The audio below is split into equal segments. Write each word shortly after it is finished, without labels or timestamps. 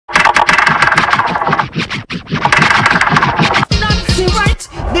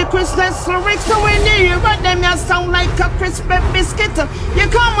best lyrics so when you hear them, you sound like a crispy biscuit. You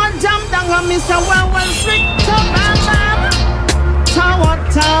come and jump down on me, so well, slick, bam, bam. Tower,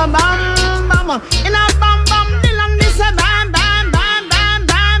 bam, bam. In a bam, bam, Dylan, me say bam, bam, bam, bam,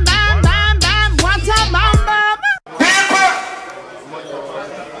 bam, bam, bam, bam. What a bam, bam. People,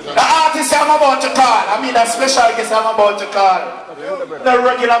 the artist I'm about to call, I mean the special guest I'm about to call, the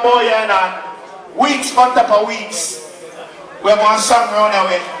regular boy and weeks on top of weeks. We have one song around the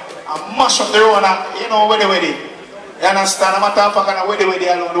way and mash up the road and, you know, with it. You understand? I'm not talking about with it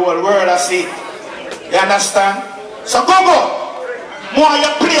alone, the whole world I see. You understand? So go. More you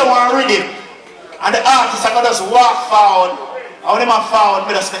play one rhythm and the artists are going to just walk forward. And when they are forward,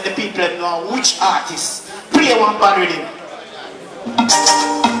 we just let the people know which artist play one bad rhythm.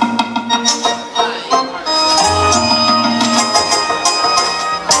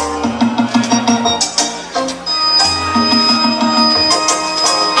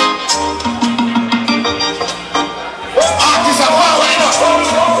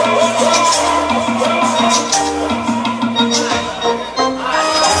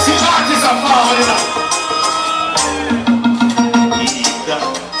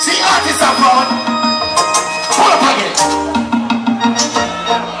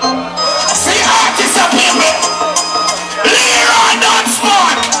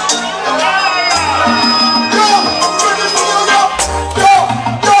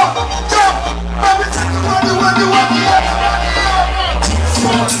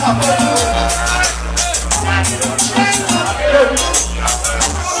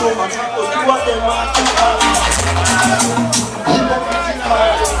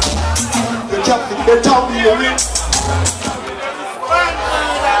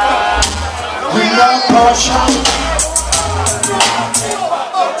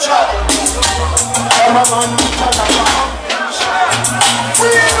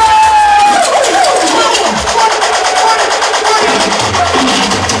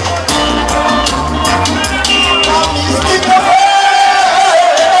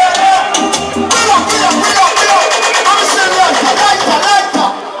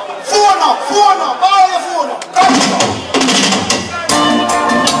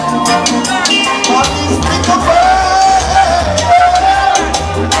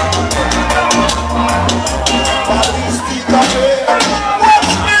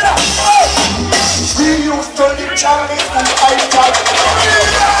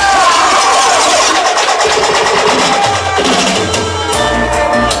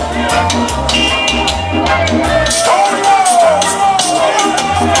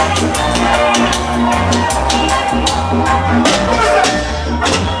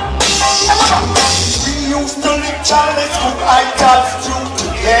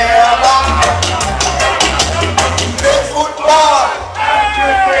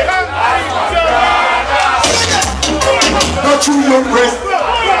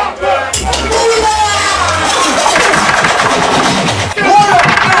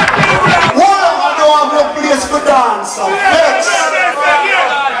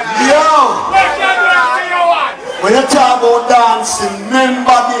 When you talk about dancing,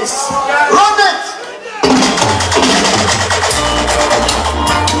 remember this. Run it!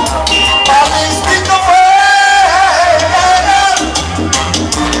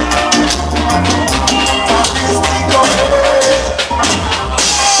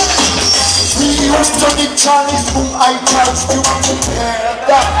 We used to the Chinese whom I touched you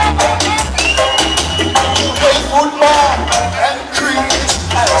together. Faithful man and creed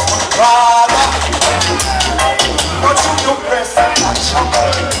as my father. But you don't press and touch him.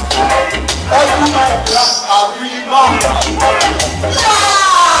 As you might blast a remark.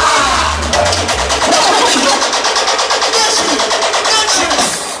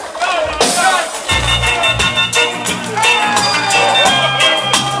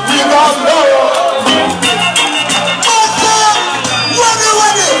 We love you.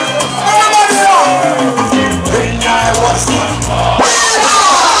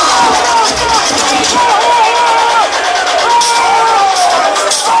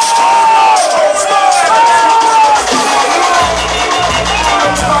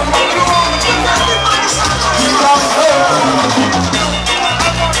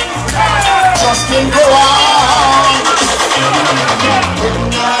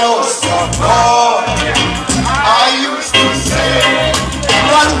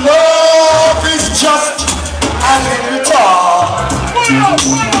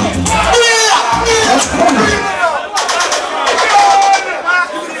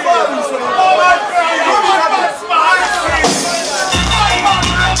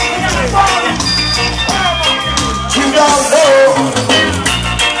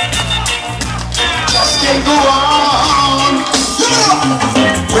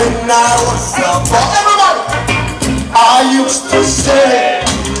 used to say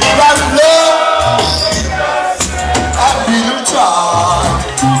that love I will try.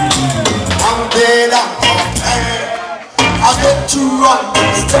 And then I get to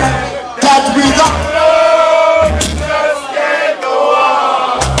understand that without love just can't go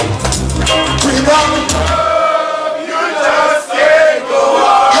on. Without love you just can't go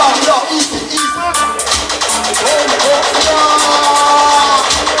on. Yo, easy, easy.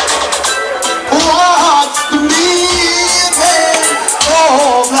 What's the meaning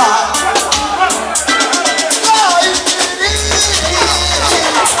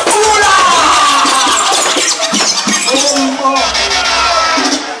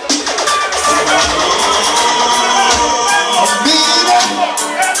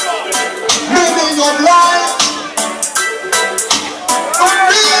of life?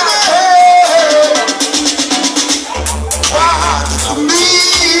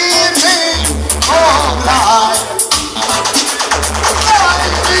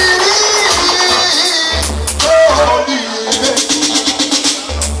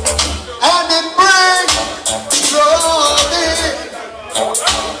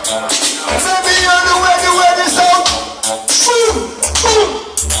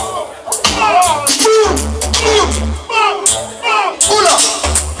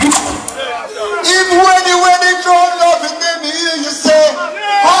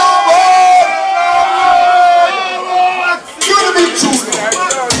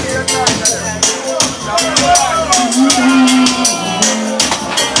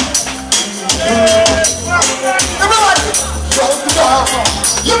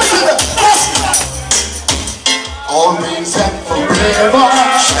 Always and forever.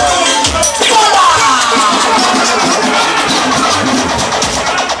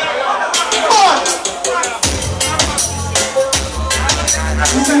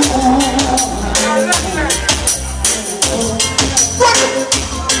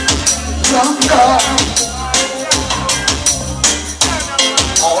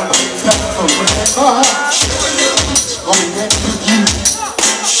 Always and forever. Going into you.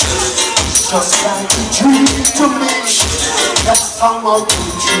 Just like a dream to me, that's how I'll do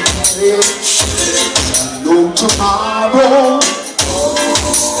it. No tomorrow,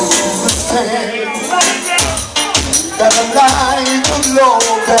 still the same. That a life of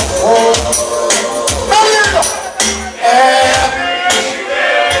love that holds.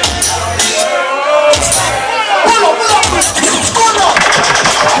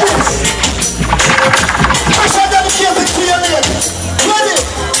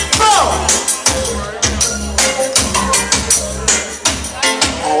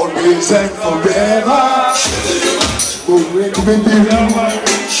 Always and forever, we'll wait with you.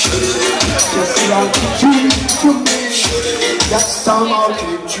 Just like a dream to me, that's how I'll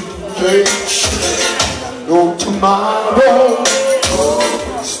keep you safe. No tomorrow,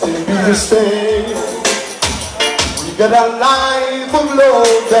 still be the same. We got a life of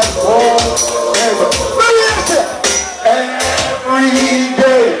love that holds forever. Every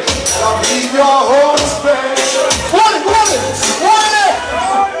day, I'll be your whole space.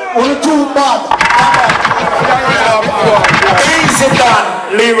 Only too bad. Easy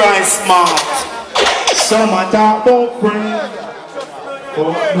done, Leroy Smart. Some are talk about friends,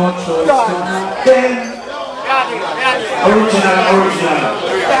 but not so then. Original.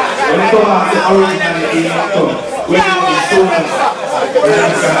 When you talk about the original, it's not tough. When you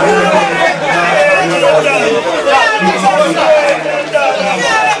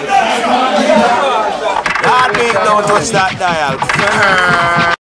YAADBEAT, don't touch that dial.